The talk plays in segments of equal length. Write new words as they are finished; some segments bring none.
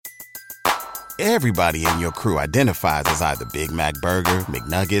Everybody in your crew identifies as either Big Mac Burger,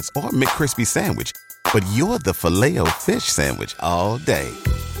 McNuggets, or McCrispy Sandwich. But you're the Filet-O-Fish Sandwich all day.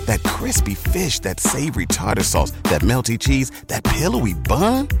 That crispy fish, that savory tartar sauce, that melty cheese, that pillowy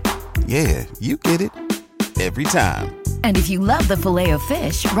bun. Yeah, you get it. Every time. And if you love the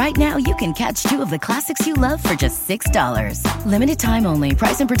Filet-O-Fish, right now you can catch two of the classics you love for just $6. Limited time only.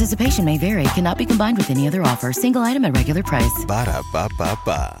 Price and participation may vary. Cannot be combined with any other offer. Single item at regular price.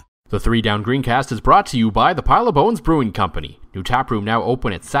 Ba-da-ba-ba-ba. The 3 Down Greencast is brought to you by the Pile of Bones Brewing Company. New taproom now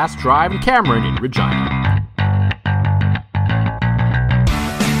open at Sass Drive and Cameron in Regina.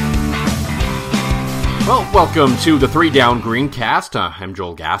 Well, welcome to the 3 Down Greencast. I'm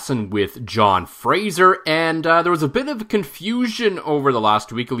Joel Gasson with John Fraser, and there was a bit of confusion over the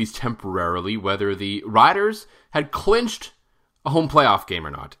last week, at least temporarily, whether the Riders had clinched a home playoff game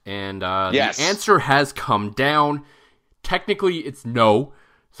or not. And yes. The answer has come down. Technically, it's no.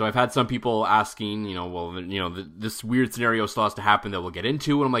 So I've had some people asking, this weird scenario still has to happen that we'll get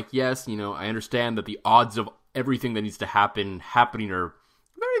into. And I'm like, yes, I understand that the odds of everything that needs to happening are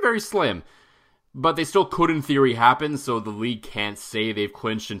very, very slim. But they still could, in theory, happen, so the league can't say they've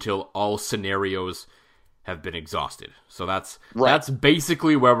clinched until all scenarios have been exhausted. So that's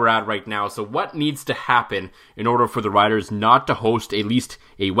basically where we're at right now. So what needs to happen in order for the Riders not to host at least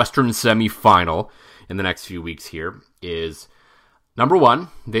a Western semifinal in the next few weeks here is, number one,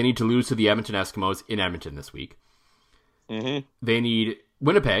 they need to lose to the Edmonton Eskimos in Edmonton this week. Mm-hmm. They need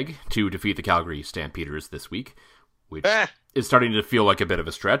Winnipeg to defeat the Calgary Stampeders this week, which is starting to feel like a bit of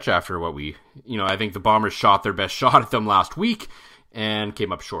a stretch after what I think the Bombers shot their best shot at them last week and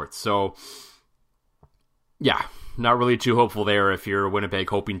came up short. So, yeah, not really too hopeful there if you're Winnipeg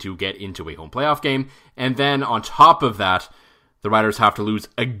hoping to get into a home playoff game. And then on top of that, the Riders have to lose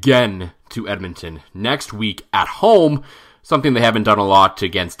again to Edmonton next week at home. Something they haven't done a lot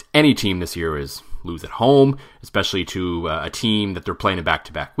against any team this year is lose at home, especially to a team that they're playing in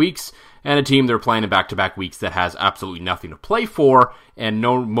back-to-back weeks, and a team they're playing in back-to-back weeks that has absolutely nothing to play for, and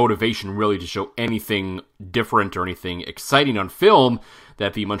no motivation really to show anything different or anything exciting on film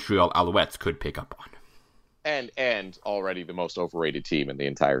that the Montreal Alouettes could pick up on. And already the most overrated team in the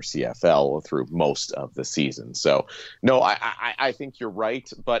entire CFL through most of the season. So, no, I think you're right,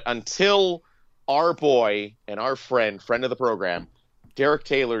 but until our boy and our friend of the program, Derek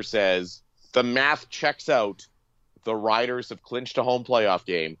Taylor, says the math checks out, the Riders have clinched a home playoff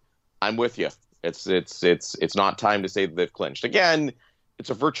game, I'm with you. It's not time to say that they've clinched. Again,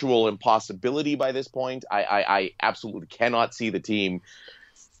 it's a virtual impossibility by this point. I absolutely cannot see the team.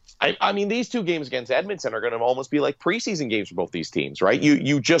 I mean, these two games against Edmonton are going to almost be like preseason games for both these teams, right?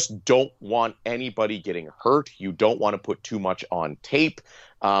 You just don't want anybody getting hurt. You don't want to put too much on tape.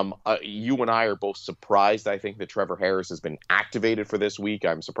 You and I are both surprised, I think, that Trevor Harris has been activated for this week.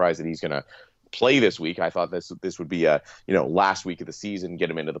 I'm surprised that he's going to play this week. I thought this would be a last week of the season,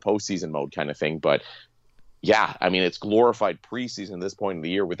 get him into the postseason mode kind of thing. But yeah, I mean, it's glorified preseason at this point in the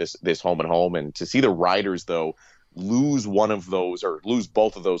year with this home and home, and to see the Riders though lose one of those or lose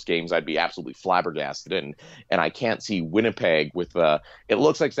both of those games, I'd be absolutely flabbergasted. And I can't see Winnipeg with it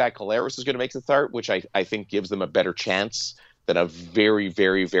looks like Zach Collaros is going to make the start, which I think gives them a better chance than a very,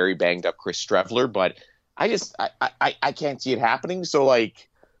 very, very banged up Chris Streveler. But I can't see it happening. So like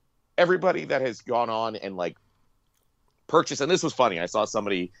everybody that has gone on and like purchased, and this was funny, I saw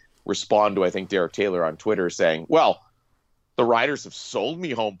somebody respond to, I think, Derek Taylor on Twitter saying, well, the Riders have sold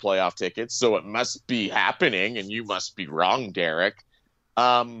me home playoff tickets, so it must be happening, and you must be wrong, Derek.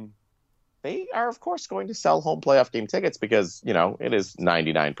 They are, of course, going to sell home playoff game tickets because, it is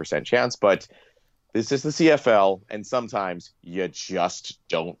 99% chance, but this is the CFL, and sometimes you just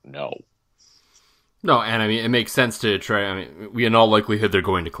don't know. No, and I mean, it makes sense to try. I mean, we in all likelihood they're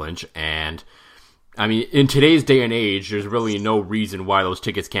going to clinch, and I mean, in today's day and age, there's really no reason why those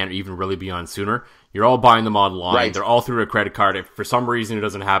tickets can't even really be on sooner. You're all buying them online. Right. They're all through a credit card. If for some reason it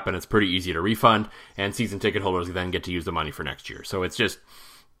doesn't happen, it's pretty easy to refund, and season ticket holders then get to use the money for next year. So it's just,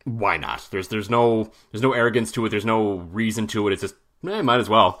 why not? There's no arrogance to it. There's no reason to it. It's just, might as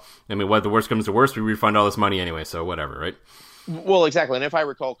well. I mean, what the worst comes to worst, we refund all this money anyway, so whatever, right? Well, exactly. And if I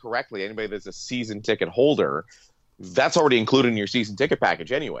recall correctly, anybody that's a season ticket holder, that's already included in your season ticket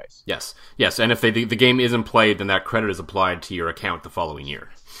package anyways. Yes. And if the game isn't played, then that credit is applied to your account the following year.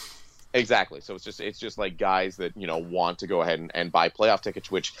 Exactly. So it's just like guys that, want to go ahead and buy playoff tickets,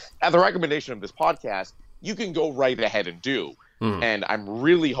 which at the recommendation of this podcast, you can go right ahead and do. Mm. And I'm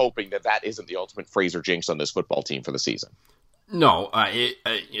really hoping that isn't the ultimate Fraser jinx on this football team for the season. No,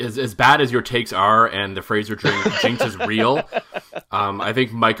 as bad as your takes are, and the Fraser jinx is real, I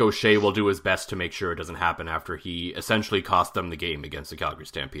think Mike O'Shea will do his best to make sure it doesn't happen after he essentially cost them the game against the Calgary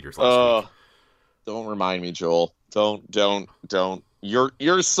Stampeders last week. Don't remind me, Joel. Don't.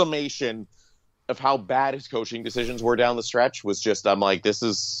 Your summation of how bad his coaching decisions were down the stretch was just, I'm like, this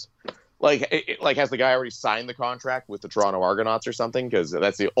is like, has the guy already signed the contract with the Toronto Argonauts or something? Because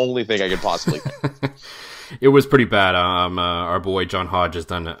that's the only thing I could possibly think. It was pretty bad. Our boy John Hodge has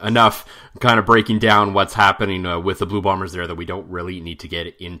done enough kind of breaking down what's happening with the Blue Bombers there that we don't really need to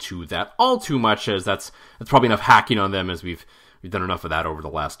get into that all too much, as that's probably enough hacking on them, as we've done enough of that over the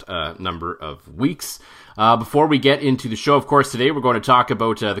last number of weeks. Before we get into the show, of course, today we're going to talk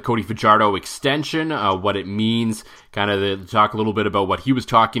about the Cody Fajardo extension, what it means, kind of talk a little bit about what he was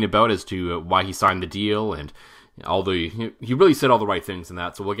talking about as to why he signed the deal, and he really said all the right things in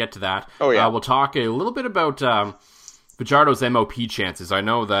that, so we'll get to that. Oh, yeah. We'll talk a little bit about Fajardo's MOP chances. I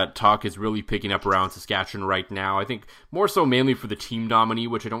know that talk is really picking up around Saskatchewan right now. I think more so mainly for the team nominee,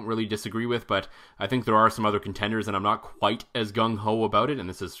 which I don't really disagree with, but I think there are some other contenders, and I'm not quite as gung-ho about it, and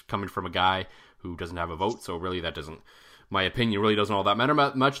this is coming from a guy who doesn't have a vote, so really that doesn't, my opinion really doesn't all that matter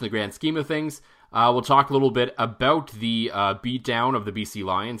much in the grand scheme of things. We'll talk a little bit about the beatdown of the BC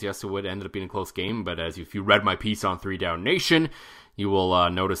Lions. Yes, it would end up being a close game, but if you read my piece on 3 Down Nation, you will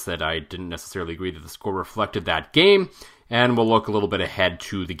notice that I didn't necessarily agree that the score reflected that game, and we'll look a little bit ahead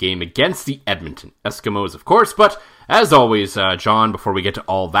to the game against the Edmonton Eskimos, of course. But as always, John, before we get to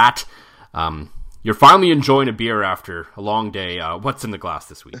all that, you're finally enjoying a beer after a long day. What's in the glass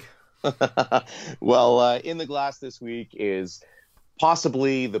this week? Well, in the glass this week is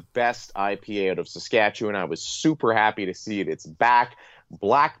possibly the best IPA out of Saskatchewan. I was super happy to see it. It's back.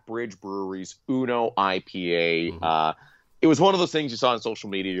 Black Bridge Brewery's Uno IPA. Mm-hmm. It was one of those things you saw on social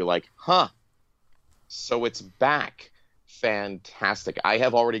media. You're like, huh, so it's back. Fantastic. I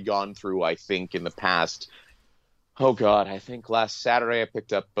have already gone through, I think, in the past, I think last Saturday I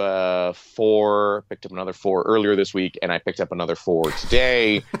picked up 4, picked up another 4 earlier this week, and I picked up another 4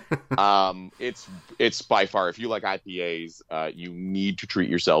 today. It's by far, if you like IPAs, you need to treat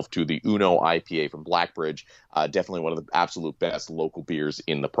yourself to the Uno IPA from Blackbridge. Definitely one of the absolute best local beers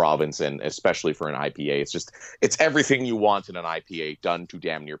in the province, and especially for an IPA. It's everything you want in an IPA done to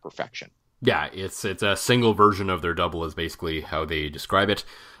damn near perfection. Yeah, it's a single version of their double is basically how they describe it.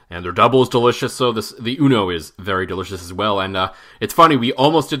 And their double is delicious, so the Uno is very delicious as well. And it's funny, we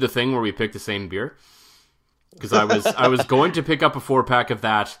almost did the thing where we picked the same beer. Because I was going to pick up a 4-pack of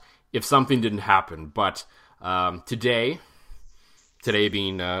that if something didn't happen. But today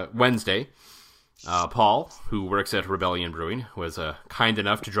being Wednesday, Paul, who works at Rebellion Brewing, was kind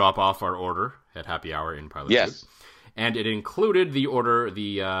enough to drop off our order at Happy Hour in Pilot. Yes. And it included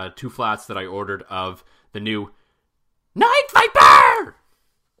the 2 flats that I ordered of the new Night Viper!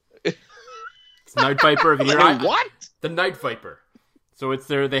 It's Night Viper. If you hear what? The Night Viper. So it's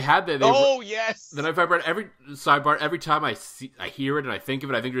there. They had the. Yes. The Night Viper. Every time I hear it and I think of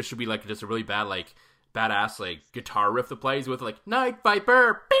it, I think there should be like just a really badass guitar riff that plays with Night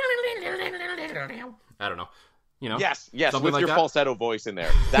Viper. I don't know. You know. Yes, with your falsetto voice in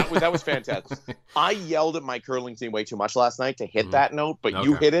there. That was fantastic. I yelled at my curling team way too much last night to hit that note, but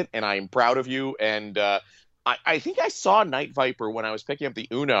you hit it, and I'm proud of you. And I think I saw Night Viper when I was picking up the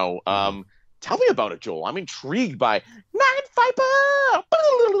Uno. Tell me about it, Joel. I'm intrigued by Night Viper.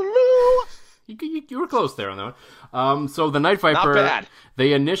 You were close there on that one. So the Night Viper, not bad.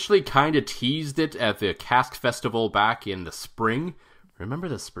 They initially kind of teased it at the Cask Festival back in the spring. Remember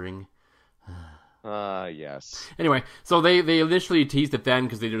the spring? Yes. Anyway, so they initially teased it then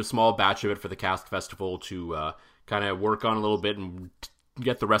because they did a small batch of it for the Cask Festival to kind of work on a little bit and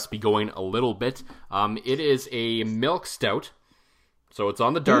get the recipe going a little bit. It is a milk stout, so it's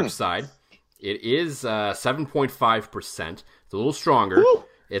on the dark side. It is 7.5%. It's a little stronger. Woo!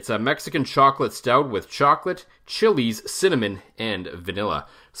 It's a Mexican chocolate stout with chocolate, chilies, cinnamon, and vanilla.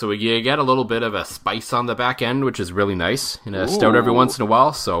 So you get a little bit of a spice on the back end, which is really nice in a stout every once in a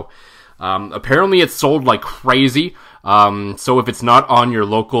while. So apparently it's sold like crazy. So if it's not on your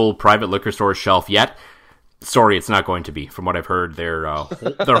local private liquor store shelf yet, sorry, it's not going to be. From what I've heard, their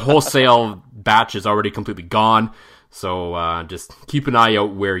wholesale batch is already completely gone. So just keep an eye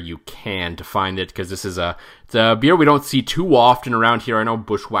out where you can to find it, because this is it's a beer we don't see too often around here. I know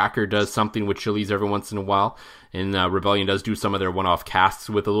Bushwhacker does something with chilies every once in a while, and Rebellion does do some of their one-off casts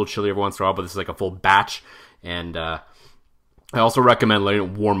with a little chili every once in a while, but this is like a full batch. And I also recommend letting it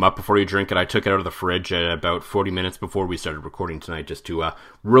warm up before you drink it. I took it out of the fridge at about 40 minutes before we started recording tonight, just to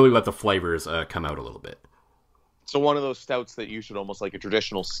really let the flavors come out a little bit. So one of those stouts that you should almost like a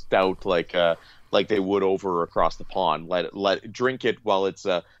traditional stout, like they would over across the pond. Drink it while it's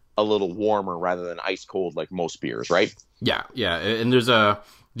a little warmer rather than ice cold like most beers, right? Yeah. And there's a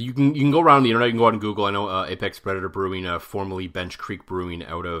You can go around the internet. You can go out and Google. I know Apex Predator Brewing, formerly Bench Creek Brewing,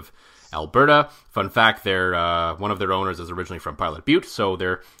 out of Alberta. Fun fact: they're one of their owners is originally from Pilot Butte, so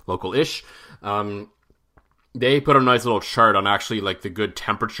they're local-ish. They put a nice little chart on actually like the good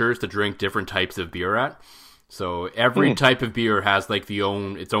temperatures to drink different types of beer at. So every type of beer has like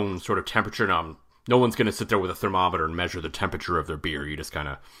its own sort of temperature. Now, no one's going to sit there with a thermometer and measure the temperature of their beer. You just kind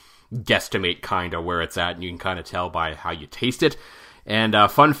of guesstimate kind of where it's at, and you can kind of tell by how you taste it. And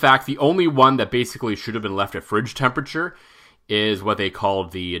fun fact, the only one that basically should have been left at fridge temperature is what they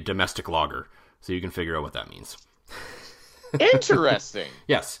called the domestic lager. So you can figure out what that means. Interesting.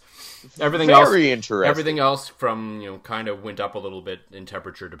 Yes. Very interesting. Everything else from, kind of went up a little bit in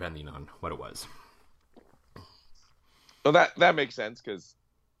temperature depending on what it was. Well, that makes sense, because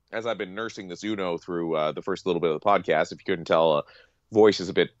as I've been nursing this Uno through the first little bit of the podcast, if you couldn't tell, voice is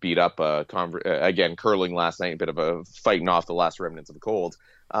a bit beat up. Again, curling last night, a bit of a fighting off the last remnants of a cold.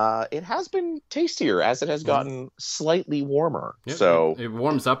 It has been tastier as it has gotten slightly warmer. Yep, so it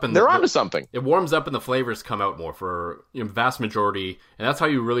warms up, and they're onto something. It warms up, and the flavors come out more for vast majority, and that's how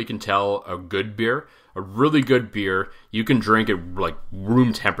you really can tell a good beer. A really good beer, you can drink it like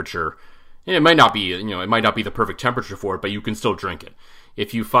room temperature. And it might not be, it might not be the perfect temperature for it, but you can still drink it.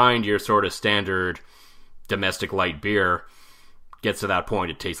 If you find your sort of standard domestic light beer gets to that point,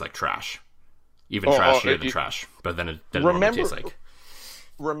 it tastes like trash. Even trashier than trash. But then it normally tastes like.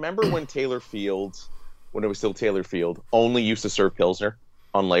 Remember when Taylor Field, when it was still Taylor Field, only used to serve Pilsner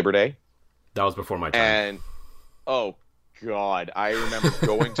on Labor Day? That was before my time. And, oh, God, I remember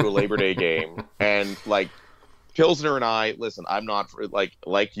going to a Labor Day game, and, like, Pilsner and I, listen, I'm not,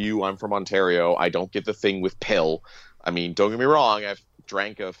 like you, I'm from Ontario. I don't get the thing with Pill. I mean, don't get me wrong, I've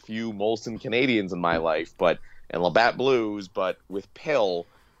drank a few Molson Canadians in my life, and Labatt Blues, but with Pill,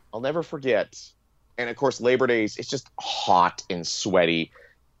 I'll never forget. And, of course, Labor Days, it's just hot and sweaty.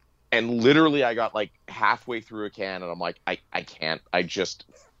 And literally I got, like, halfway through a can, and I'm like, I can't. I just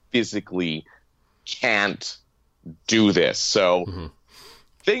physically can't do this. So... Mm-hmm.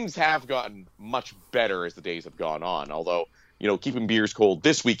 Things have gotten much better as the days have gone on, although, keeping beers cold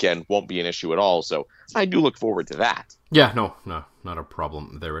this weekend won't be an issue at all, so I do look forward to that. Yeah, no, not a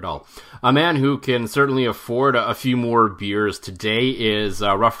problem there at all. A man who can certainly afford a few more beers today is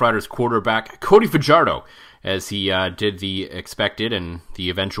Rough Riders quarterback Cody Fajardo, as he did the expected, and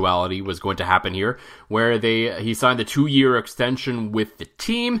the eventuality was going to happen here, where he signed a 2-year extension with the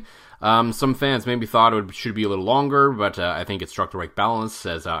team. Some fans maybe thought it should be a little longer, but I think it struck the right balance,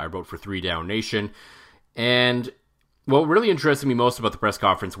 as I wrote for 3 Down Nation. And what really interested me most about the press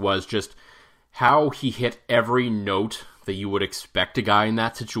conference was just how he hit every note that you would expect a guy in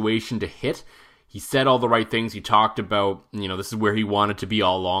that situation to hit. He said all the right things. He talked about, this is where he wanted to be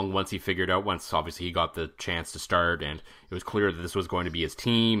all along once obviously he got the chance to start, and it was clear that this was going to be his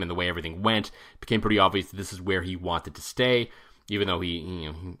team, and the way everything went, it became pretty obvious that this is where he wanted to stay. Even though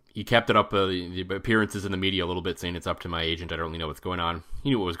he kept it up, the appearances in the media a little bit, saying it's up to my agent, I don't really know what's going on. He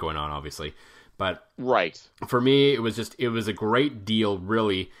knew what was going on, obviously. But right, for me, it was a great deal,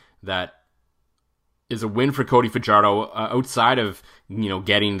 really, that is a win for Cody Fajardo, outside of,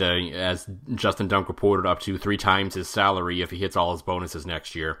 getting as Justin Dunk reported, up to 3 times his salary if he hits all his bonuses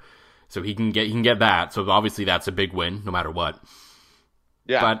next year. So he can get that. So obviously that's a big win, no matter what.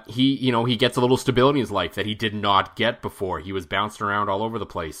 Yeah. But he gets a little stability in his life that he did not get before. He was bouncing around all over the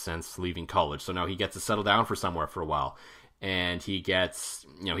place since leaving college. So now he gets to settle down somewhere for a while. And he gets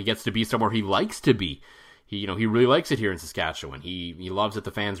to be somewhere he likes to be. He really likes it here in Saskatchewan. He loves that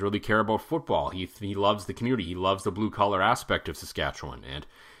the fans really care about football. He loves the community. He loves the blue collar aspect of Saskatchewan. And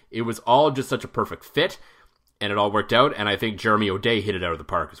it was all just such a perfect fit, and it all worked out. And I think Jeremy O'Day hit it out of the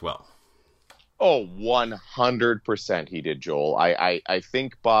park as well. Oh, 100% he did, Joel. I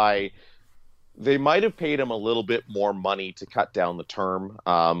think they might have paid him a little bit more money to cut down the term.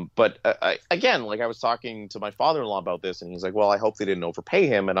 But again, like I was talking to my father-in-law about this, and he's like, well, I hope they didn't overpay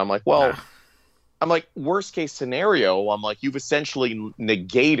him. And I'm like, well, worst case scenario, you've essentially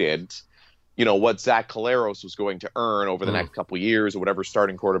negated, what Zach Collaros was going to earn over the next couple of years, or whatever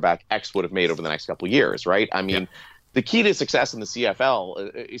starting quarterback X would have made over the next couple of years, right? I mean, the key to success in the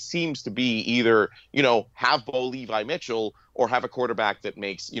CFL it seems to be either, have Bo Levi Mitchell or have a quarterback that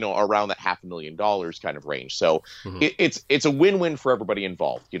makes, around that $500,000 kind of range. So it's a win-win for everybody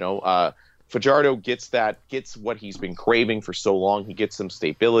involved. Fajardo gets what he's been craving for so long. He gets some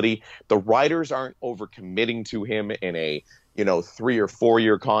stability. The Riders aren't overcommitting to him in a 3 or 4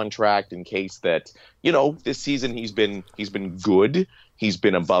 year contract in case that, this season he's been good. He's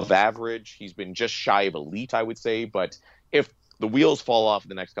been above average. He's been just shy of elite, I would say. But if the wheels fall off in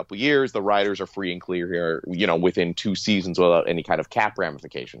the next couple of years, the riders are free and clear here, within 2 seasons without any kind of cap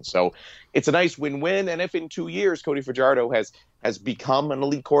ramifications. So it's a nice win-win. And if in 2 years Cody Fajardo has become an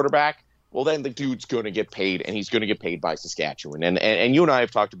elite quarterback, well, then the dude's going to get paid, and he's going to get paid by Saskatchewan. And you and I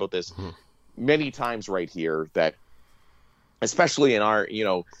have talked about this many times right here, that especially in our,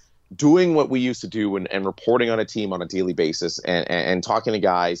 doing what we used to do and reporting on a team on a daily basis and talking to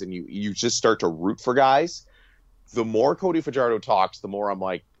guys, and you just start to root for guys. The more Cody Fajardo talks, the more I'm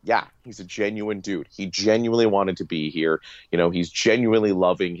like, yeah, he's a genuine dude. He genuinely wanted to be here. He's genuinely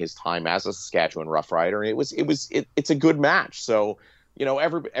loving his time as a Saskatchewan Roughrider. And it's a good match. So,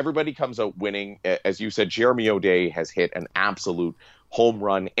 everybody comes out winning. As you said, Jeremy O'Day has hit an absolute home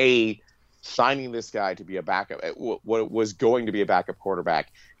run. Signing this guy to be a backup, what was going to be a backup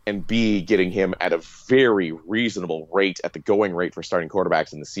quarterback, and B, getting him at a very reasonable rate, at the going rate for starting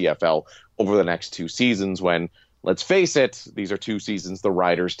quarterbacks in the CFL over the next 2 seasons, when, let's face it, these are 2 seasons the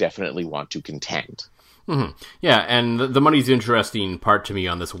Riders definitely want to contend. Mm-hmm. Yeah, and the money's the interesting part to me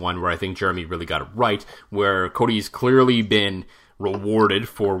on this one, where I think Jeremy really got it right, where Cody's clearly been rewarded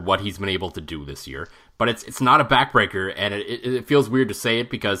for what he's been able to do this year. But it's not a backbreaker, and it feels weird to say it,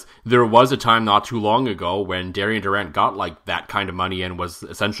 because there was a time not too long ago when Darian Durant got like that kind of money and was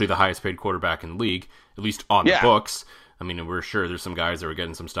essentially the highest paid quarterback in the league, at least on the books. I mean, we're sure there's some guys that are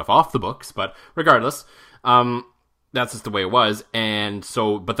getting some stuff off the books, but regardless, that's just the way it was. And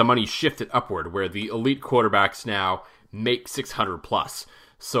so, but the money shifted upward, where the elite quarterbacks now make 600 plus.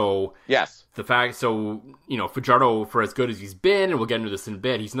 So yes, Fajardo, for as good as he's been, and we'll get into this in a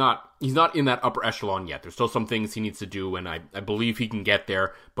bit, he's not in that upper echelon yet. There's still some things he needs to do, and I believe he can get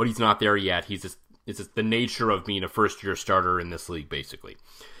there, but he's not there yet. It's just the nature of being a first-year starter in this league, basically.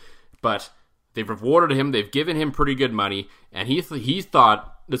 But they've rewarded him, they've given him pretty good money, and he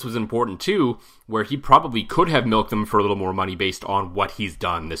thought this was important too, where he probably could have milked them for a little more money based on what he's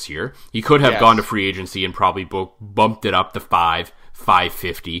done this year. He could have gone to free agency and probably bumped it up to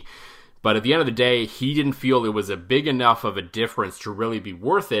 $550. But at the end of the day, he didn't feel it was a big enough of a difference to really be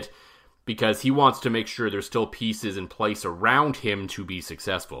worth it, because he wants to make sure there's still pieces in place around him to be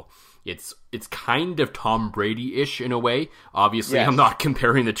successful. It's kind of Tom Brady-ish in a way. Obviously, I'm not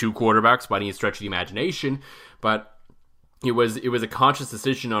comparing the two quarterbacks by any stretch of the imagination, but it was a conscious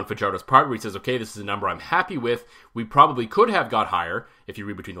decision on Fajardo's part, where he says, okay, this is a number I'm happy with. We probably could have got higher, if you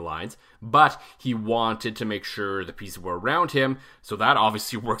read between the lines, but he wanted to make sure the pieces were around him. So that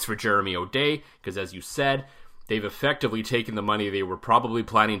obviously works for Jeremy O'Day, because as you said, they've effectively taken the money they were probably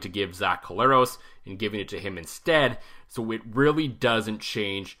planning to give Zach Collaros and giving it to him instead. So it really doesn't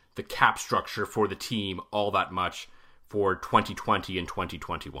change the cap structure for the team all that much for 2020 and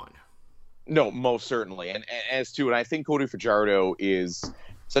 2021. No, most certainly. And I think Cody Fajardo is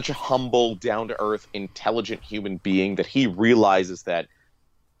such a humble, down-to-earth, intelligent human being that he realizes that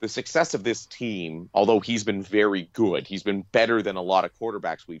the success of this team, although he's been very good, he's been better than a lot of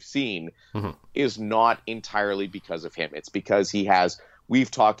quarterbacks we've seen, is not entirely because of him. It's because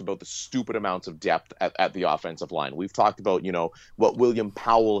we've talked about the stupid amounts of depth at the offensive line. We've talked about, what William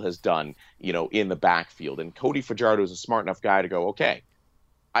Powell has done, in the backfield. And Cody Fajardo is a smart enough guy to go, okay,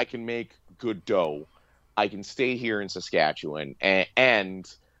 I can make good dough. I can stay here in Saskatchewan,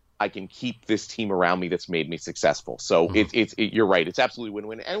 and I can keep this team around me that's made me successful. So you're right. It's absolutely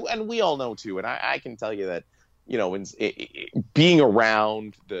win-win. And we all know too. And I can tell you that, being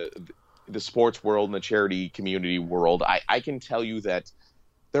around the sports world and the charity community world, I can tell you that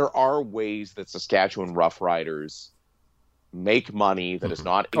there are ways that Saskatchewan Roughriders make money that is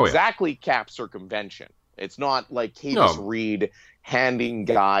not exactly cap circumvention. It's not like Kavis Reed handing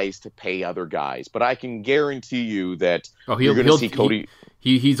guys to pay other guys. But I can guarantee you that you're going to see Cody.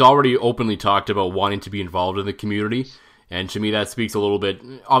 He's already openly talked about wanting to be involved in the community. And to me, that speaks a little bit.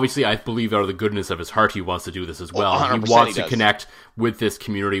 Obviously, I believe out of the goodness of his heart, he wants to do this as well. He wants to connect with this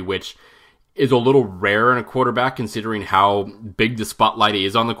community, which is a little rare in a quarterback, considering how big the spotlight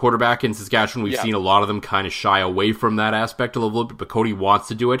is on the quarterback in Saskatchewan. We've seen a lot of them kind of shy away from that aspect a little bit, but Cody wants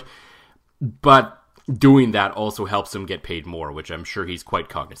to do it. But doing that also helps him get paid more, which I'm sure he's quite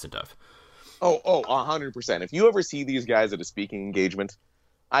cognizant of. 100%. If you ever see these guys at a speaking engagement,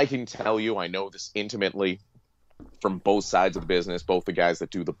 I can tell you, I know this intimately from both sides of the business, both the guys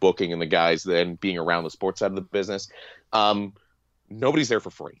that do the booking and the guys then being around the sports side of the business. Nobody's there for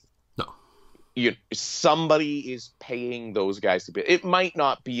free. No. Somebody is paying those guys to be. It might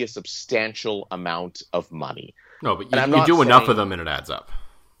not be a substantial amount of money. No, but you do enough of them and it adds up.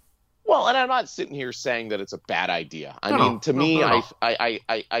 Well, and I'm not sitting here saying that it's a bad idea. To me,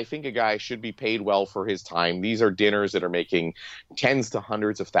 I think a guy should be paid well for his time. These are dinners that are making tens to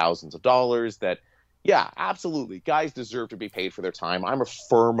hundreds of thousands of dollars that, Yeah, absolutely. Guys deserve to be paid for their time. I'm a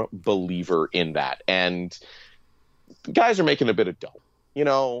firm believer in that. And guys are making a bit of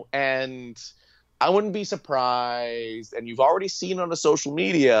dough, and I wouldn't be surprised. And you've already seen on the social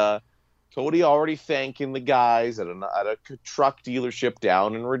media, Cody already thanking the guys at a truck dealership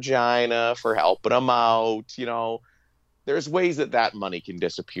down in Regina for helping him out. There's ways that money can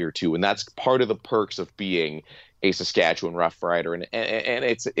disappear too. And that's part of the perks of being a Saskatchewan Roughrider. And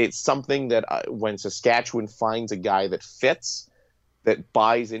it's something that when Saskatchewan finds a guy that fits, that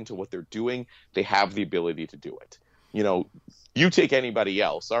buys into what they're doing, they have the ability to do it. You take anybody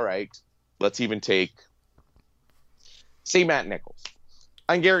else. All right. Let's even take, say, Matt Nichols.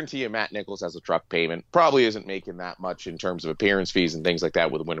 I can guarantee you Matt Nichols has a truck payment. Probably isn't making that much in terms of appearance fees and things like that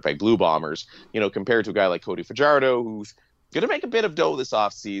with the Winnipeg Blue Bombers, compared to a guy like Cody Fajardo, who's going to make a bit of dough this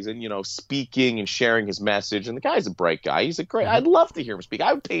offseason, speaking and sharing his message. And the guy's a bright guy. He's a great, I'd love to hear him speak.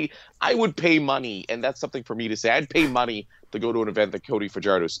 I would pay money, and that's something for me to say. I'd pay money to go to an event that Cody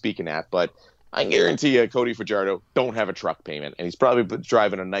Fajardo is speaking at, but I guarantee you Cody Fajardo don't have a truck payment, and he's probably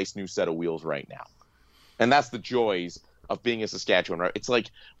driving a nice new set of wheels right now. And that's the joys of being a Saskatchewan, right? It's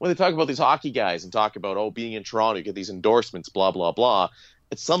like when they talk about these hockey guys and talk about, being in Toronto, you get these endorsements, blah, blah, blah.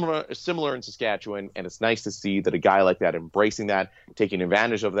 It's similar in Saskatchewan, and it's nice to see that a guy like that embracing that, taking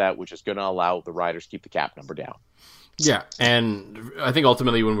advantage of that, which is going to allow the Riders to keep the cap number down. Yeah, and I think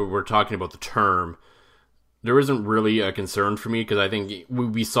ultimately when we're talking about the term, there isn't really a concern for me because I think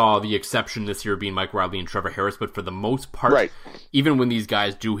we saw the exception this year being Mike Riley and Trevor Harris, but for the most part, right, even when these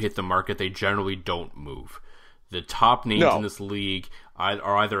guys do hit the market, they generally don't move. The top names in this league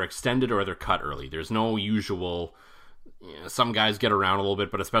are either extended or they're cut early. There's no usual... some guys get around a little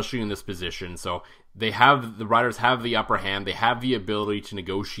bit, but especially in this position. So the Riders have the upper hand. They have the ability to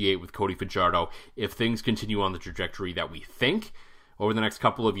negotiate with Cody Fajardo if things continue on the trajectory that we think over the next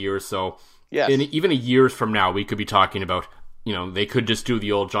couple of years. So even a year from now, we could be talking about, they could just do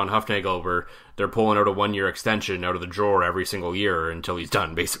the old John Hufnagel where they're pulling out a 1-year extension out of the drawer every single year until he's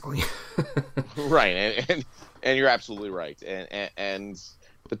done, basically. Right. And you're absolutely right. And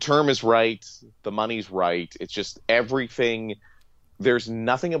the term is right. The money's right. It's just everything. There's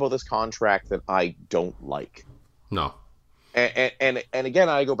nothing about this contract that I don't like. No. And again,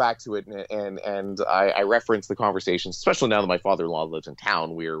 I go back to it and I reference the conversations, especially now that my father-in-law lives in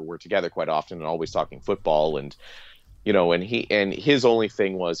town. We're together quite often and always talking football. And, and his only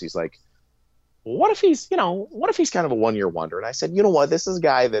thing was, he's like, what if he's kind of a 1-year wonder? And I said, you know what? This is a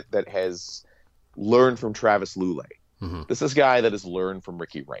guy that has learned from Travis Lulay. Mm-hmm. This is a guy that has learned from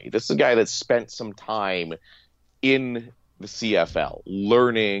Ricky Ray. This is a guy that spent some time in the CFL,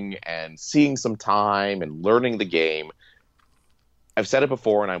 learning and seeing some time and learning the game. I've said it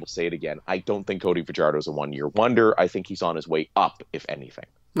before and I will say it again. I don't think Cody Fajardo is a 1-year wonder. I think he's on his way up, if anything.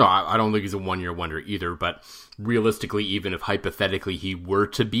 No, I don't think he's a 1-year wonder either, but realistically, even if hypothetically he were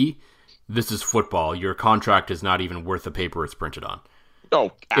to be, this is football. Your contract is not even worth the paper it's printed on.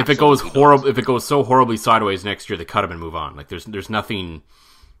 Oh, if it goes horrible, if it goes so horribly sideways next year, they cut him and move on. Like there's nothing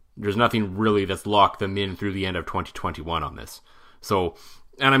really that's locked them in through the end of 2021 on this. So,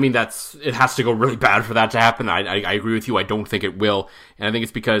 and I mean it has to go really bad for that to happen. I agree with you. I don't think it will, and I think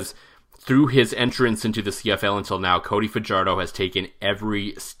it's because through his entrance into the CFL until now, Cody Fajardo has taken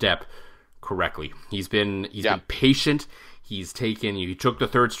every step correctly. He's been patient. He took the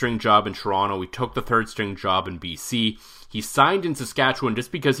third string job in Toronto. He took the third string job in BC. He signed in Saskatchewan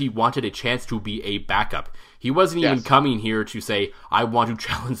just because he wanted a chance to be a backup. He wasn't even coming here to say, I want to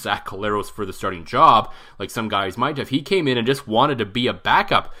challenge Zach Collaros for the starting job, like some guys might have. He came in and just wanted to be a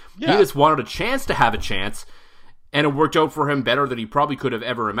backup. Yeah. He just wanted a chance to have a chance, and it worked out for him better than he probably could have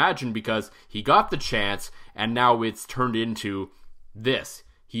ever imagined because he got the chance, and now it's turned into this.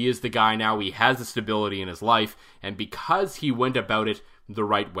 He is the guy now. He has the stability in his life, and because he went about it the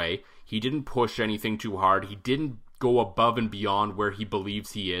right way, he didn't push anything too hard. He didn't go above and beyond where he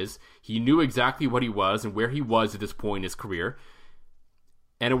believes he is. He knew exactly what he was and where he was at this point in his career,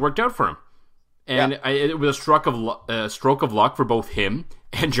 and it worked out for him. And it was a stroke of luck for both him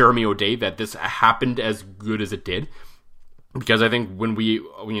and Jeremy O'Day that this happened as good as it did. Because I think when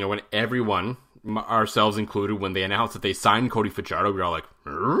when everyone, ourselves included, when they announced that they signed Cody Fajardo, we were all like,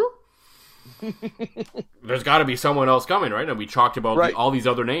 there's got to be someone else coming, right? And we talked about all these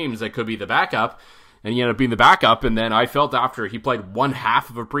other names that could be the backup. And he ended up being the backup, and then I felt after he played one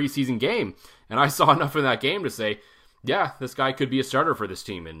half of a preseason game, and I saw enough in that game to say, yeah, this guy could be a starter for this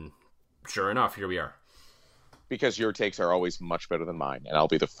team, and sure enough, here we are. Because your takes are always much better than mine, and I'll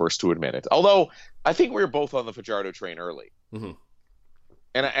be the first to admit it. Although, I think we were both on the Fajardo train early. Mm-hmm.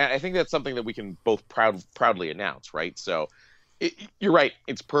 And I think that's something that we can both proudly announce, right? So, You're right.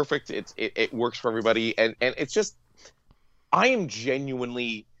 It's perfect. It works for everybody, and it's just, I am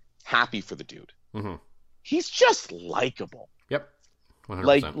genuinely happy for the dude. Mm-hmm. He's just likable. Yep.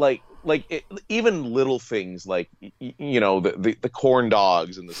 100%. Even little things like, the corn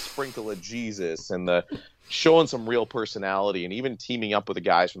dogs and the sprinkle of Jesus and the showing some real personality, and even teaming up with the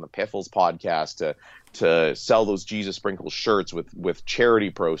guys from the Piffles podcast to sell those Jesus sprinkle shirts with charity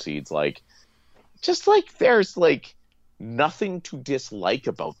proceeds. There's nothing to dislike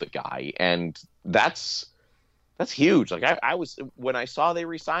about the guy, and that's huge. I was, when I saw they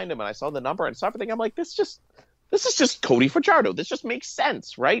re-signed him and I saw the number and saw everything, I'm like, this is just Cody Fajardo. This just makes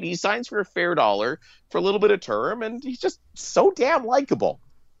sense, right? He signs for a fair dollar for a little bit of term, and he's just so damn likable.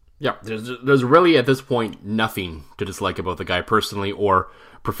 Yeah, there's really at this point nothing to dislike about the guy personally or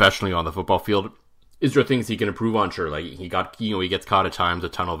professionally on the football field. Is there things he can improve on? Sure, he gets caught at times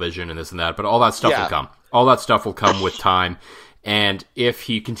with tunnel vision and this and that, but all that stuff will come. All that stuff will come with time. And if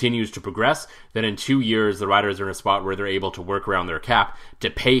he continues to progress, then in 2 years, the Riders are in a spot where they're able to work around their cap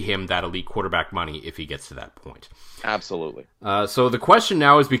to pay him that elite quarterback money if he gets to that point. Absolutely. So the question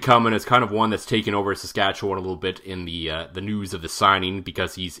now has become, and it's kind of one that's taken over Saskatchewan a little bit in the news of the signing,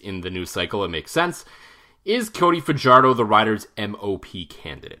 because he's in the news cycle, it makes sense. Is Cody Fajardo the Riders' MOP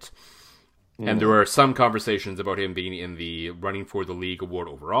candidate? And there are some conversations about him being in the running for the league award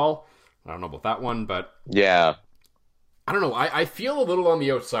overall. I don't know about that one, but... Yeah. I don't know. I feel a little on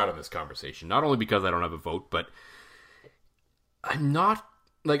the outside of this conversation, not only because I don't have a vote, but I'm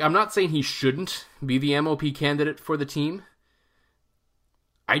not saying he shouldn't be the MOP candidate for the team.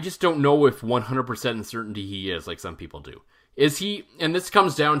 I just don't know if 100% certainty he is, like some people do. Is he, and this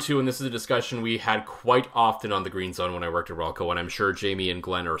comes down to, and this is a discussion we had quite often on the Green Zone when I worked at Ralco, and I'm sure Jamie and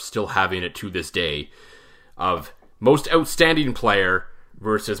Glenn are still having it to this day, of most outstanding player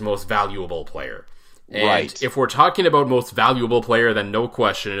versus most valuable player. And right. If we're talking about most valuable player, then no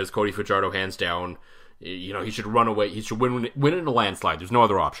question it is Cody Fajardo, hands down. He should run away. He should win in a landslide. There's no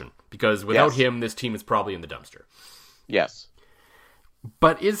other option. Because without him, this team is probably in the dumpster. Yes.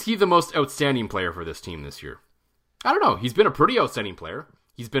 But is he the most outstanding player for this team this year? I don't know. He's been a pretty outstanding player.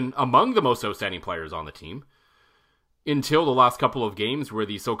 He's been among the most outstanding players on the team. Until the last couple of games where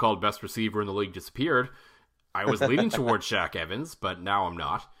the so-called best receiver in the league disappeared. I was leaning towards Shaq Evans, but now I'm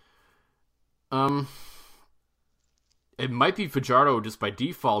not. It might be Fajardo just by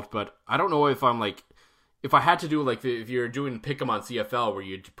default, but I don't know if I'm if I had to do if you're doing pick 'em on CFL where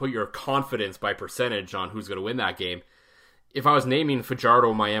you put your confidence by percentage on who's going to win that game. If I was naming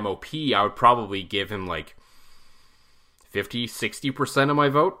Fajardo my MOP, I would probably give him 50-60% of my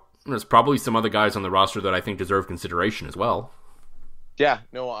vote. And there's probably some other guys on the roster that I think deserve consideration as well. Yeah,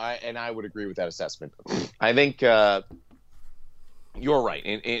 no, I would agree with that assessment. I think you're right.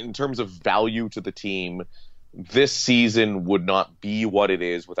 In terms of value to the team, this season would not be what it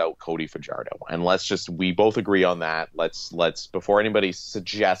is without Cody Fajardo. And we both agree on that. Let's before anybody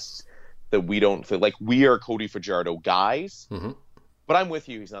suggests that we don't feel like we are Cody Fajardo guys. Mm-hmm. But I'm with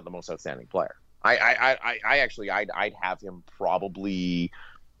you. He's not the most outstanding player. I'd have him probably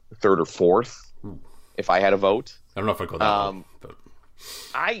third or fourth if I had a vote. I don't know if I go that low, but...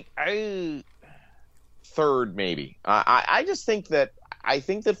 I third maybe. I just think that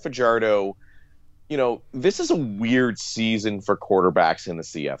Fajardo, this is a weird season for quarterbacks in the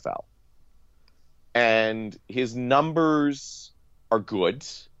CFL, and his numbers are good,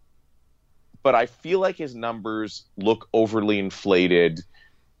 but I feel like his numbers look overly inflated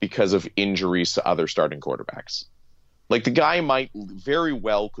because of injuries to other starting quarterbacks. The guy might very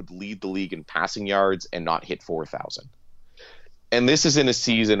well could lead the league in passing yards and not hit 4,000. And this is in a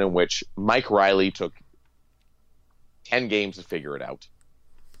season in which Mike Riley took 10 games to figure it out,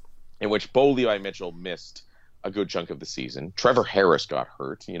 in which Bo Levi Mitchell missed a good chunk of the season. Trevor Harris got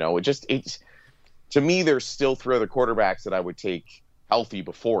hurt. To me, there's still 3 other quarterbacks that I would take healthy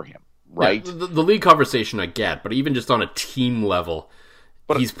before him, right? Yeah, the league conversation I get, but even just on a team level,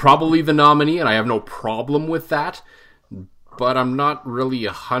 he's probably the nominee, and I have no problem with that. But I'm not really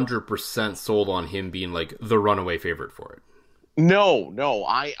 100% sold on him being the runaway favorite for it. No.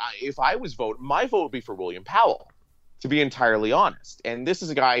 If I was my vote would be for William Powell, to be entirely honest. And this is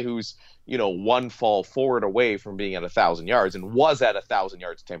a guy who's, one fall forward away from being at 1,000 yards and was at 1,000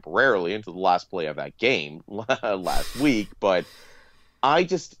 yards temporarily into the last play of that game last week. But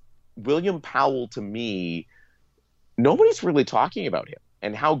William Powell, to me, nobody's really talking about him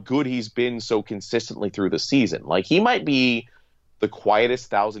and how good he's been so consistently through the season. He might be the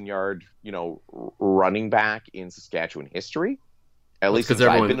quietest 1,000-yard, running back in Saskatchewan history. At least since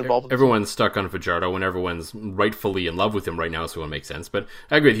I've been involved. Everyone's stuck on Fajardo and everyone's rightfully in love with him right now, so it makes sense. But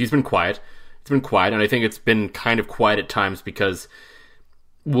I agree, he's been quiet. quiet, and I think it's been kind of quiet at times because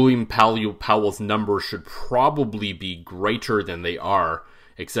William Powell's numbers should probably be greater than they are,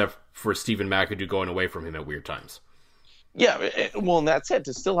 except for Stephen McAdoo going away from him at weird times. Yeah, well, and that's it.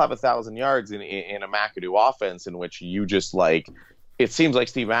 To still have 1,000 yards in a McAdoo offense in which you just like, it seems like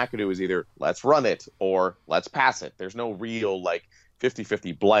Steve McAdoo is either let's run it or let's pass it. There's no real like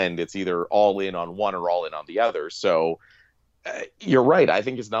 50-50 blend. It's either all in on one or all in on the other. So you're right. I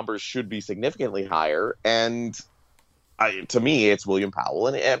think his numbers should be significantly higher. And to me, it's William Powell.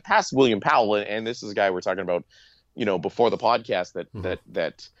 And past William Powell, and this is a guy we're talking about, before the podcast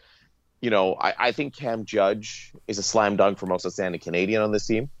that I think Cam Judge is a slam dunk for most outstanding Canadian on this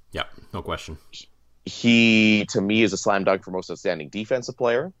team. Yeah, no question. He, to me, is a slam dunk for most outstanding defensive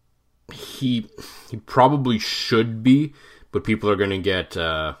player. He probably should be, but people are going to get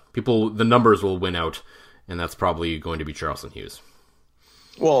the numbers will win out, and that's probably going to be Charleston Hughes.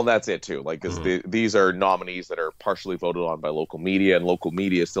 Well, that's it too. Like, because these are nominees that are partially voted on by local media, and local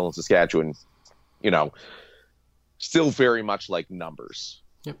media still in Saskatchewan, still very much like numbers.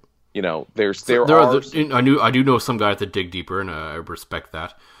 Yep. I do know some guys that dig deeper, and I respect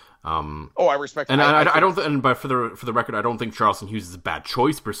that. I respect. And I don't. But for the record, I don't think Charleston Hughes is a bad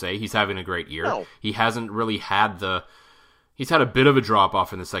choice per se. He's having a great year. No. He hasn't really had He's had a bit of a drop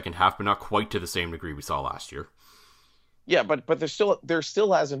off in the second half, but not quite to the same degree we saw last year. Yeah, but there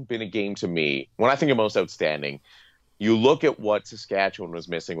still hasn't been a game to me when I think of most outstanding. You look at what Saskatchewan was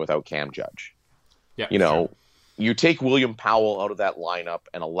missing without Cam Judge. Yeah, sure. You take William Powell out of that lineup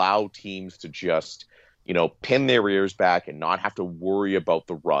and allow teams to just, pin their ears back and not have to worry about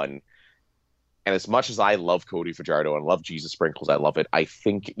the run. And as much as I love Cody Fajardo and love Jesus Sprinkles, I love it. I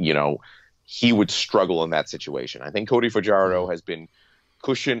think, he would struggle in that situation. I think Cody Fajardo has been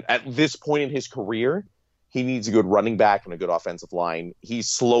cushioned at this point in his career. He needs a good running back and a good offensive line. He's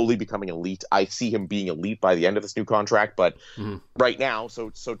slowly becoming elite. I see him being elite by the end of this new contract, but right now, so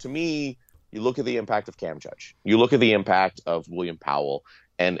to me, you look at the impact of Cam Judge. You look at the impact of William Powell,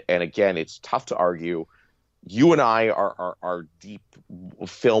 and again, it's tough to argue. You and I are deep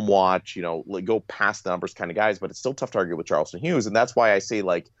film watch, go past the numbers kind of guys, but it's still tough to argue with Charleston Hughes, and that's why I say,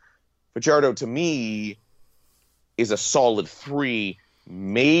 like, Fajardo, to me, is a solid 3,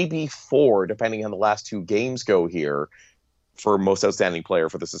 maybe 4, depending on the last 2 games go here, for most outstanding player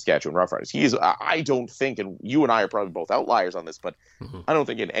for the Saskatchewan Roughriders. I don't think, and you and I are probably both outliers on this, but I don't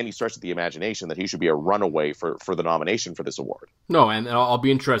think in any stretch of the imagination that he should be a runaway for the nomination for this award. No, and I'll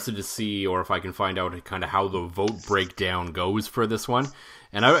be interested to see, or if I can find out kind of how the vote breakdown goes for this one.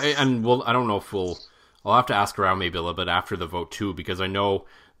 And I don't know if I'll have to ask around maybe a little bit after the vote too, because I know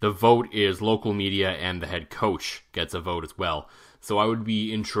the vote is local media and the head coach gets a vote as well. So I would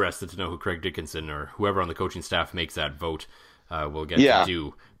be interested to know who Craig Dickinson or whoever on the coaching staff makes that vote will get to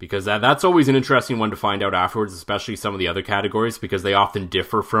do, because that's always an interesting one to find out afterwards, especially some of the other categories, because they often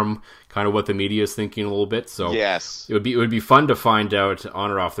differ from kind of what the media is thinking a little bit. So yes, it would be fun to find out on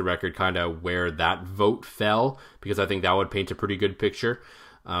or off the record kind of where that vote fell, because I think that would paint a pretty good picture.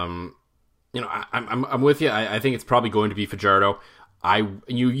 I'm with you. I think it's probably going to be Fajardo.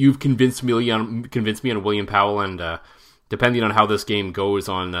 You've convinced me on William Powell, and depending on how this game goes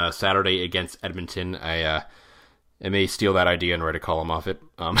on Saturday against Edmonton, I may steal that idea and write a column off it.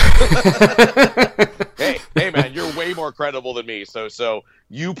 Hey, man, you're way more credible than me. So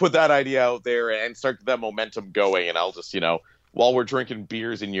you put that idea out there and start that momentum going, and I'll just, while we're drinking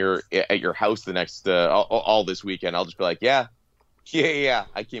beers at your house the next all this weekend, I'll just be like, yeah,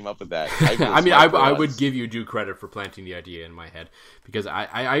 I came up with that. I would give you due credit for planting the idea in my head, because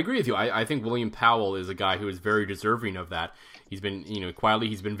I agree with you. I think William Powell is a guy who is very deserving of that. He's been, quietly,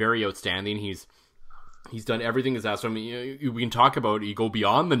 he's been very outstanding. He's done everything that's asked of him. We can talk about, you go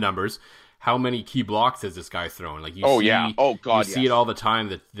beyond the numbers, how many key blocks has this guy thrown? Like, you see it all the time,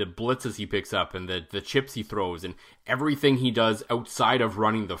 the blitzes he picks up and the chips he throws and everything he does outside of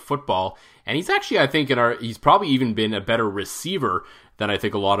running the football. And he's actually, I think, he's probably even been a better receiver than I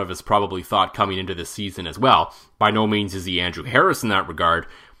think a lot of us probably thought coming into this season as well. By no means is he Andrew Harris in that regard.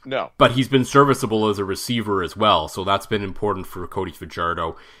 No. But he's been serviceable as a receiver as well. So that's been important for Cody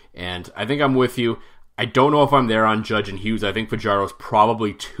Fajardo. And I think I'm with you. I don't know if I'm there on Judge and Hughes. I think Fajardo's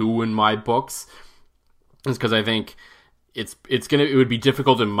probably 2 in my books. It's because I think it would be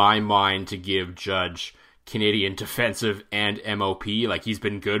difficult in my mind to give Judge Canadian defensive and MOP. Like, he's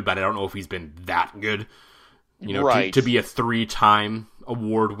been good, but I don't know if he's been that good. Right. To be a 3-time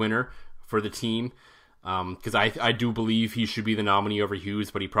award winner for the team. Because I do believe he should be the nominee over Hughes,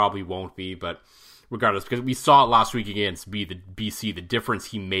 but he probably won't be. But regardless, because we saw it last week against BC, the difference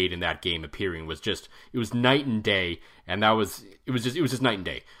he made in that game appearing was just, it was night and day, and it was just night and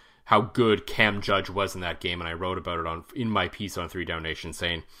day. how good Cam Judge was in that game, and I wrote about it in my piece on 3 Down Nation,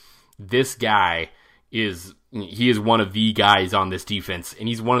 saying this guy is one of the guys on this defense, and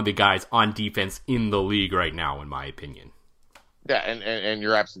he's one of the guys on defense in the league right now, in my opinion. Yeah, and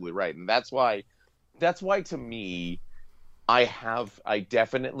you're absolutely right, and that's why to me, I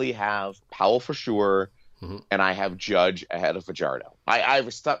definitely have Powell for sure, and I have Judge ahead of Fajardo. I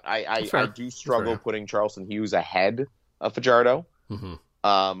do struggle putting Charleston Hughes ahead of Fajardo.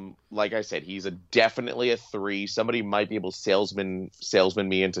 Like I said, he's definitely a 3. Somebody might be able to salesman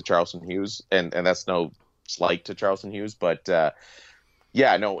me into Charleston Hughes, and that's no slight to Charleston Hughes, but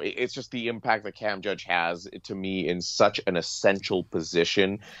it's just the impact that Cam Judge has to me in such an essential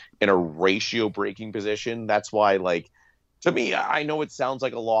position, in a ratio breaking position. That's why, like, to me, I know it sounds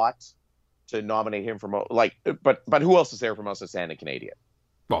like a lot to nominate him for but who else is there from us as Santa Canadian?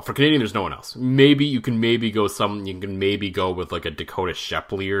 Well, for Canadian, there's no one else. Maybe you can go with like a Dakota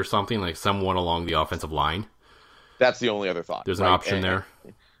Shepley or something, like someone along the offensive line. That's the only other thought. There's an option there.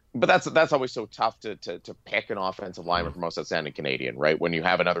 But that's always so tough to pick an offensive lineman from us that's Santa Canadian, right? When you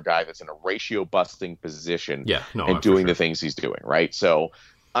have another guy that's in a ratio busting position and doing the things he's doing, right? So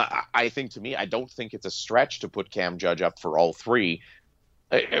I think, to me, I don't think it's a stretch to put Cam Judge up for all 3.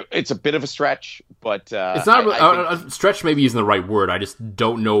 It's a bit of a stretch, but it's not a stretch. Maybe isn't the right word. I just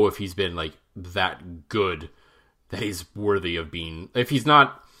don't know if he's been like that good that he's worthy of being. If he's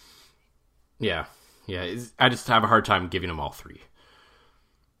not, I just have a hard time giving him all 3.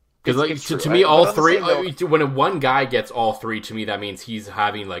 Because to me, all 3. When one guy gets all 3, to me that means he's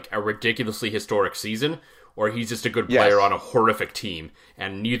having like a ridiculously historic season, or he's just a good player on a horrific team,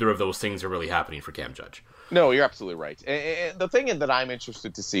 and neither of those things are really happening for Cam Judge. No, you're absolutely right. And the thing that I'm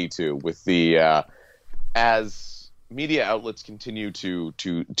interested to see too, with the as media outlets continue to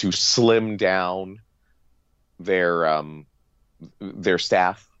slim down their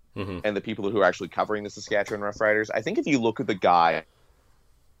staff and the people who are actually covering the Saskatchewan Roughriders, I think if you look at the guy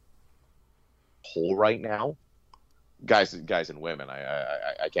whole right now, guys and women,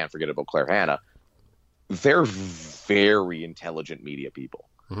 I can't forget about Claire Hanna. They're very intelligent media people.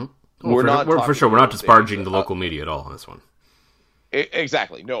 We're not disparaging the local media at all on this one.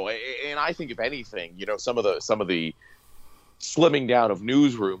 Exactly. No, and I think if anything, some of the slimming down of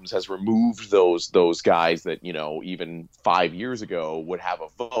newsrooms has removed those guys that, even 5 years ago would have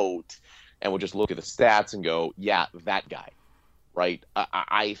a vote and would just look at the stats and go, yeah, that guy. Right.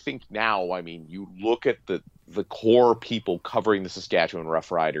 I think now, I mean, you look at the core people covering the Saskatchewan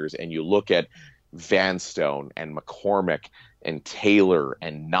Roughriders, and you look at Vanstone and McCormick and Taylor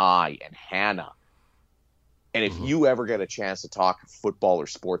and Nye and Hanna. And if you ever get a chance to talk football or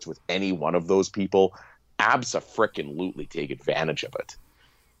sports with any one of those people, abso-frickin-lutely take advantage of it.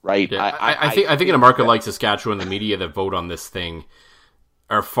 Right? Yeah, I think in a market like Saskatchewan, the media that vote on this thing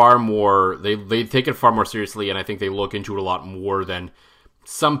are far more, they take it far more seriously, and I think they look into it a lot more than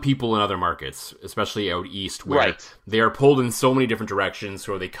some people in other markets, especially out east, where they are pulled in so many different directions,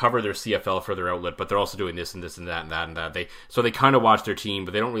 so they cover their CFL for their outlet, but they're also doing this and this and that and that and that. So they kind of watch their team,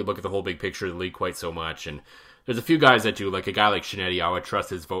 but they don't really look at the whole big picture of the league quite so much. And there's a few guys that do, like a guy like Shinetti. I would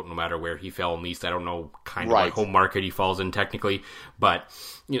trust his vote no matter where he fell in the East. I don't know kind of what home market he falls in technically, but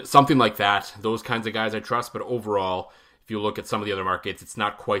something like that. Those kinds of guys I trust, but overall, if you look at some of the other markets, it's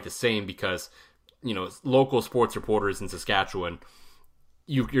not quite the same because, local sports reporters in Saskatchewan,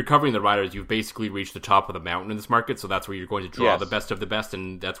 you're covering the Riders. You've basically reached the top of the mountain in this market, so that's where you're going to draw the best of the best,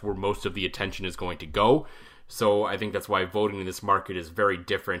 and that's where most of the attention is going to go. So I think that's why voting in this market is very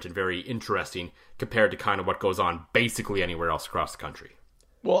different and very interesting compared to kind of what goes on basically anywhere else across the country.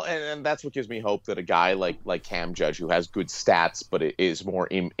 Well, and that's what gives me hope that a guy like Cam Judge, who has good stats but is more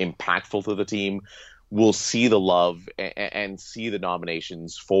impactful to the team, will see the love and see the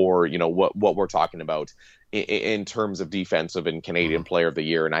nominations for what we're talking about in terms of defensive and Canadian Player of the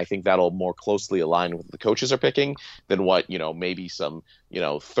Year. And I think that'll more closely align with what the coaches are picking than what maybe some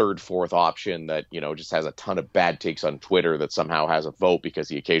third, fourth option that just has a ton of bad takes on Twitter that somehow has a vote because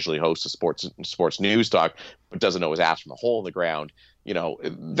he occasionally hosts a sports news talk but doesn't know his ass from a hole in the ground.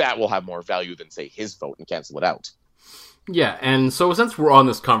 That will have more value than, say, his vote and cancel it out. Yeah, and so since we're on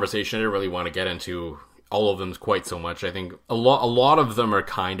this conversation, I didn't really want to get into all of them quite so much. I think a lot of them are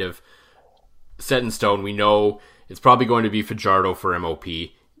kind of set in stone. We know it's probably going to be Fajardo for MOP,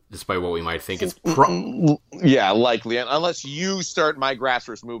 despite what we might think. It's likely, unless you start my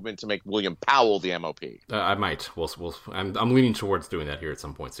grassroots movement to make William Powell the MOP. I might. I'm leaning towards doing that here at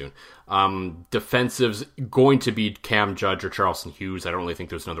some point soon. Defensive's going to be Cam Judge or Charleston Hughes. I don't really think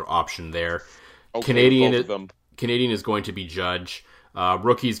there's another option there. Okay, Canadian is going to be Judge.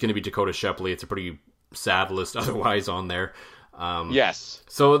 Rookie is going to be Dakota Shepley. It's a pretty sad list otherwise on there. Yes.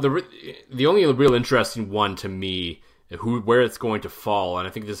 So the only real interesting one to me, where it's going to fall, and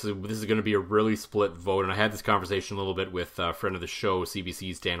I think this is going to be a really split vote. And I had this conversation a little bit with a friend of the show,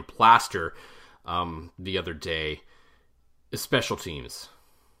 CBC's Dan Plaster, the other day. Is special teams.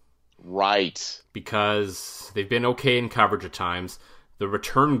 Right. Because they've been okay in coverage at times. The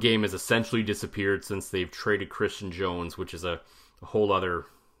return game has essentially disappeared since they've traded Christian Jones, which is a whole other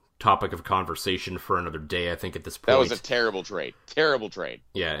topic of conversation for another day, I think, at this point. That was a terrible trade. Terrible trade.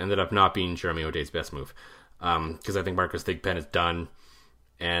 Yeah, ended up not being Jeremy O'Day's best move. Because I think Marcus Thigpen is done,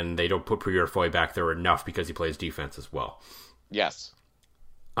 and they don't put Purifoy back there enough because he plays defense as well. Yes.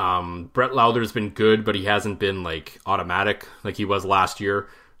 Brett Lowther's been good, but he hasn't been like automatic like he was last year.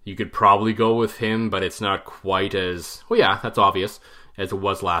 You could probably go with him, but it's not quite as, well, yeah, that's obvious, as it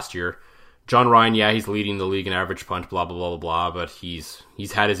was last year. John Ryan, yeah, he's leading the league in average punt, blah, blah, blah, blah, blah, but he's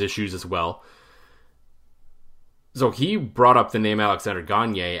had his issues as well. So he brought up the name Alexander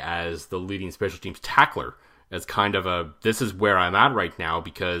Gagne as the leading special teams tackler, as kind of this is where I'm at right now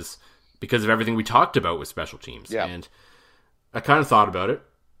because of everything we talked about with special teams. Yeah. And I kind of thought about it.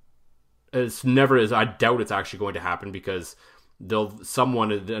 It's never as, I doubt it's actually going to happen because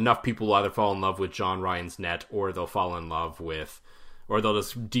enough people will either fall in love with John Ryan's net or they'll fall in love with, or they'll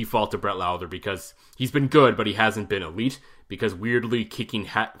just default to Brett Lowther because he's been good, but he hasn't been elite because weirdly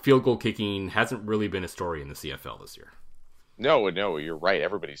field goal kicking hasn't really been a story in the CFL this year. No, you're right.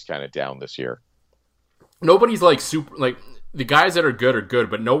 Everybody's kind of down this year. Nobody's like super, like the guys that are good,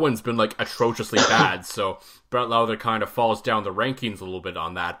 but no one's been like atrociously bad. So Brett Lowther kind of falls down the rankings a little bit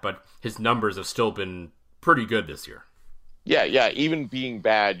on that, but his numbers have still been pretty good this year. Yeah. Even being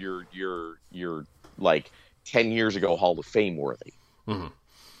bad, you're like 10 years ago Hall of Fame worthy. Mm-hmm.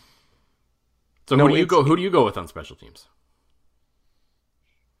 So who do you go with on special teams?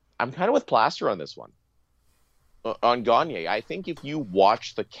 I'm kind of with Plaster on this one. On Gagne, I think if you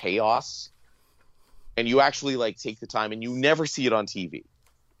watch the chaos and you actually like take the time, and you never see it on TV.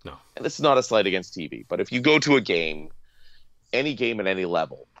 No. And this is not a slight against TV, but if you go to a game, any game at any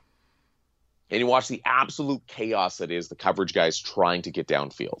level, and you watch the absolute chaos that is the coverage guys trying to get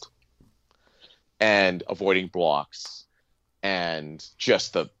downfield and avoiding blocks and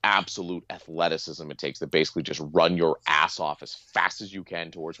just the absolute athleticism it takes to basically just run your ass off as fast as you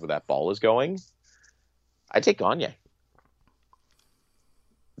can towards where that ball is going, I take Gagne.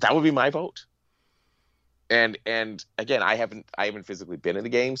 That would be my vote. And again, I haven't physically been in the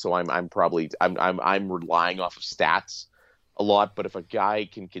game, so I'm relying off of stats a lot. But if a guy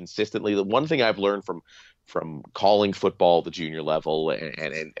can consistently, the one thing I've learned from calling football, the junior level,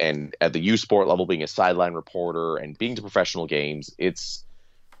 and at the U Sport level, being a sideline reporter and being to professional games, it's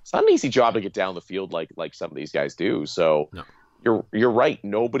not an easy job to get down the field like some of these guys do. So no. You're right.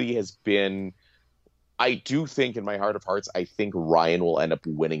 Nobody has been. I do think in my heart of hearts, I think Ryan will end up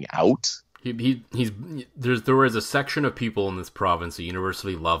winning out. There is a section of people in this province that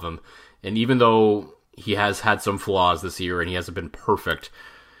universally love him, and even though he has had some flaws this year and he hasn't been perfect,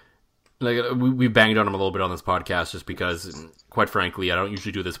 like we banged on him a little bit on this podcast just because, quite frankly, I don't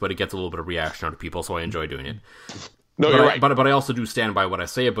usually do this, but it gets a little bit of reaction out of people, so I enjoy doing it. No, you're right. But I also do stand by what I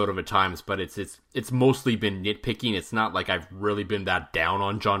say about him at times, but it's mostly been nitpicking. It's not like I've really been that down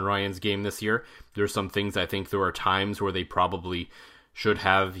on John Ryan's game this year. There's some things I think there are times where they probably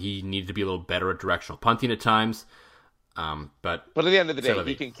he needed to be a little better at directional punting at times. But at the end of the day,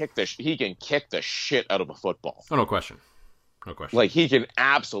 he can kick the shit out of a football. Oh, no question. Like he can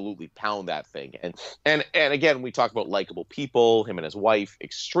absolutely pound that thing. And again, we talk about likable people, him and his wife,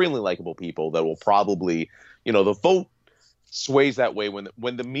 extremely likable people that will probably, the vote sways that way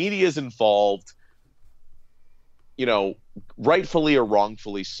when the media is involved, rightfully or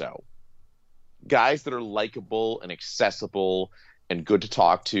wrongfully so. Guys that are likable and accessible and good to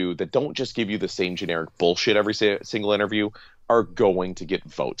talk to, that don't just give you the same generic bullshit every single interview, are going to get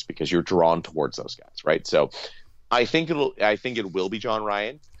votes because you're drawn towards those guys, right? So I think it will be John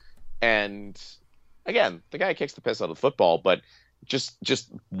Ryan. And again, the guy kicks the piss out of the football, but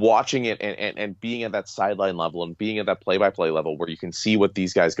just watching it and being at that sideline level and being at that play-by-play level where you can see what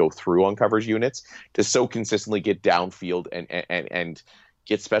these guys go through on coverage units to so consistently get downfield and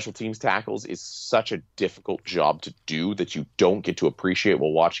get special teams tackles is such a difficult job to do that you don't get to appreciate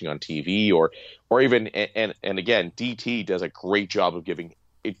while watching on TV or even and again, DT does a great job of giving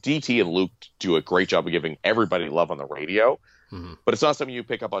DT and Luke do a great job of giving everybody love on the radio, but it's not something you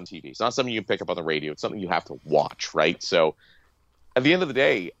pick up on TV. It's not something you pick up on the radio. It's something you have to watch, right? So at the end of the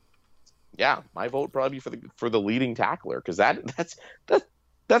day, yeah, my vote would probably be for the leading tackler because that's a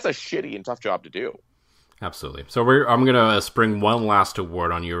shitty and tough job to do. Absolutely. So I'm going to spring one last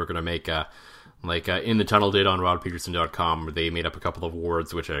award on you. We're going to make Like In the Tunnel did on rodpeterson.com. They made up a couple of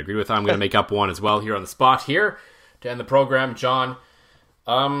awards, which I agree with. I'm going to make up one as well here on the spot here to end the program. John,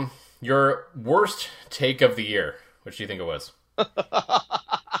 your worst take of the year, which do you think it was?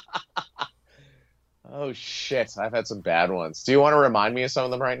 Oh, shit. I've had some bad ones. Do you want to remind me of some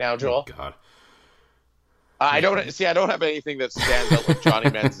of them right now, Joel? Oh, God. I don't have anything that stands out with Johnny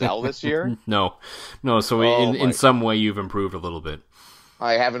Manziel this year. No. So in some way, you've improved a little bit.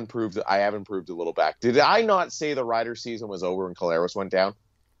 I have improved a little back. Did I not say the Rider season was over when Collaros went down?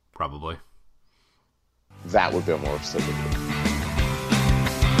 Probably. That would be a more specific.